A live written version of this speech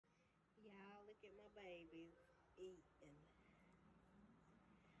eating.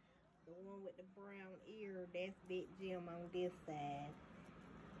 The one with the brown ear, that's Big Jim on this side.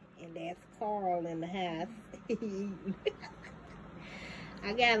 And that's Carl in the house.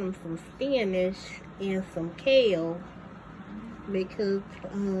 I got him some spinach and some kale because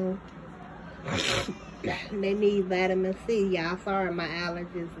they need vitamin C. Y'all, sorry, my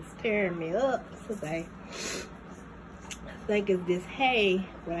allergies is tearing me up today. I think it's this hay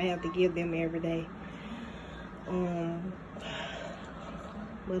that I have to give them every day.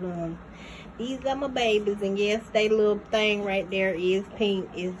 These are my babies, and yes, they little thing right there is pink.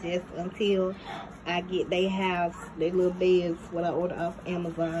 It's just until I get their house, their little beds, what I order off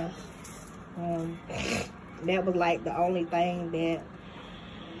Amazon. That was like the only thing that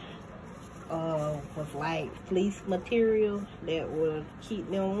was like fleece material that would keep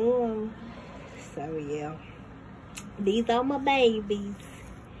them warm. So yeah, these are my babies.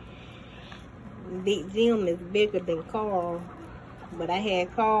 Big Jim is bigger than Carl, but I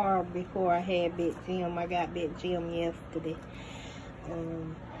had Carl before I had Big Jim. I got Big Jim yesterday.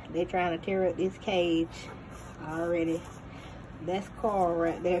 They're trying to tear up this cage already. That's Carl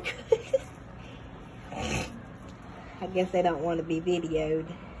right there. I guess they don't want to be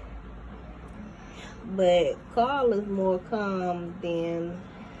videoed. But Carl is more calm than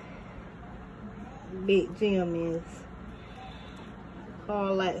Big Jim is.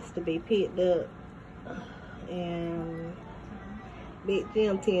 Carl likes to be picked up, and Big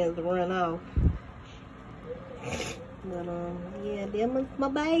Jim tends to run off. But yeah, them is my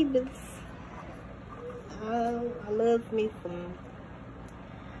babies. I love me some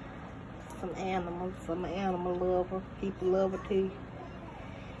animals. I'm an animal lover. People lover too.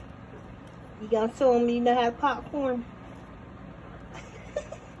 You gonna show them you know how to popcorn?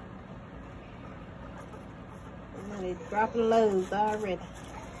 They're dropping loads already.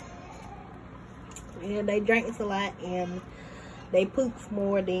 Yeah, they drinks a lot and they poops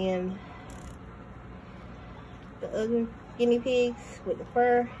more than the other guinea pigs with the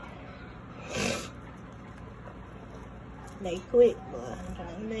fur. They quick, but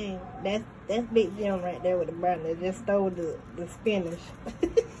I mean, that's Big Jim right there with the brown. They just stole the spinach.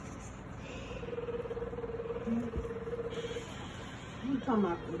 I'm talking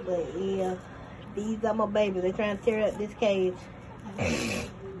about, but yeah, these are my babies. They're trying to tear up this cage.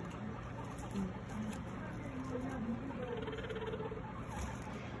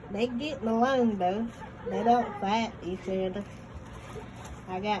 They getting along though. They don't fight each other.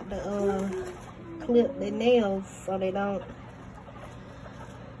 I got to clip their nails so they don't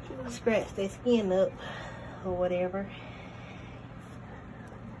scratch their skin up or whatever.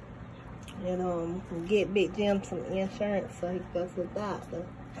 And get Big Jim some insurance so he goes to the doctor.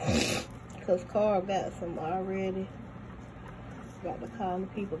 Cause Carl got some already. Got to call the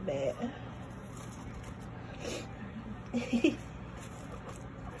people back.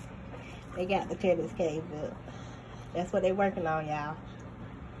 They got to tear this cage up. That's what they working on, y'all.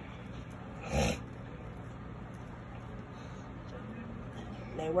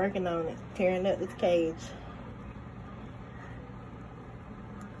 They working on it, tearing up this cage.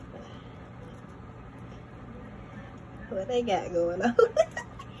 What they got going on?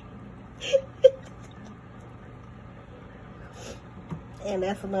 And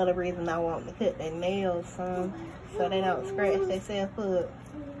that's another reason I want to cut their nails some, so they don't scratch themselves up.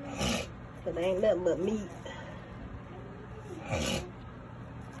 Cause they ain't nothing but meat.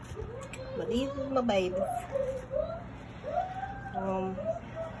 But these are my babies.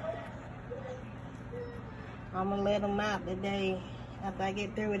 I'm gonna let them out today after I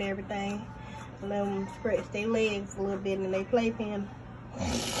get through with everything. Let them stretch their legs a little bit in their playpen.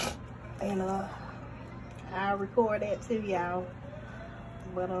 And I'll record that too, y'all.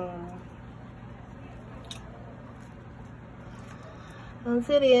 But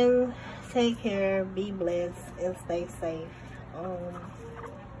until then, take care, be blessed, and stay safe.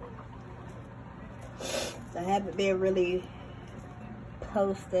 I haven't been really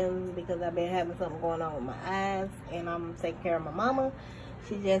posting because I've been having something going on with my eyes, and I'm taking care of my mama.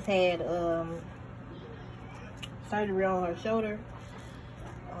 She just had surgery on her shoulder.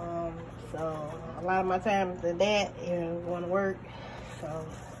 So a lot of my time is in that and going to work. So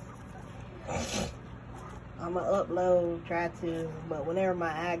I'm gonna upload, try to, but whenever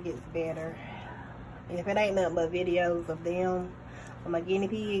my eye gets better, if it ain't nothing but videos of them, of my guinea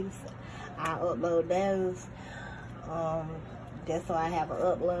pigs, I upload those, just so I have an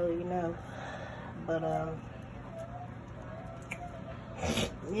upload, you know. But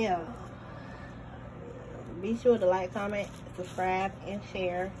yeah, be sure to like, comment, subscribe, and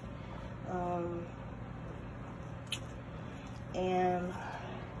share. And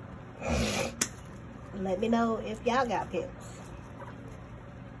Let me know if y'all got pets.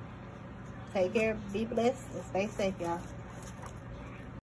 Take care, be blessed, and stay safe, y'all.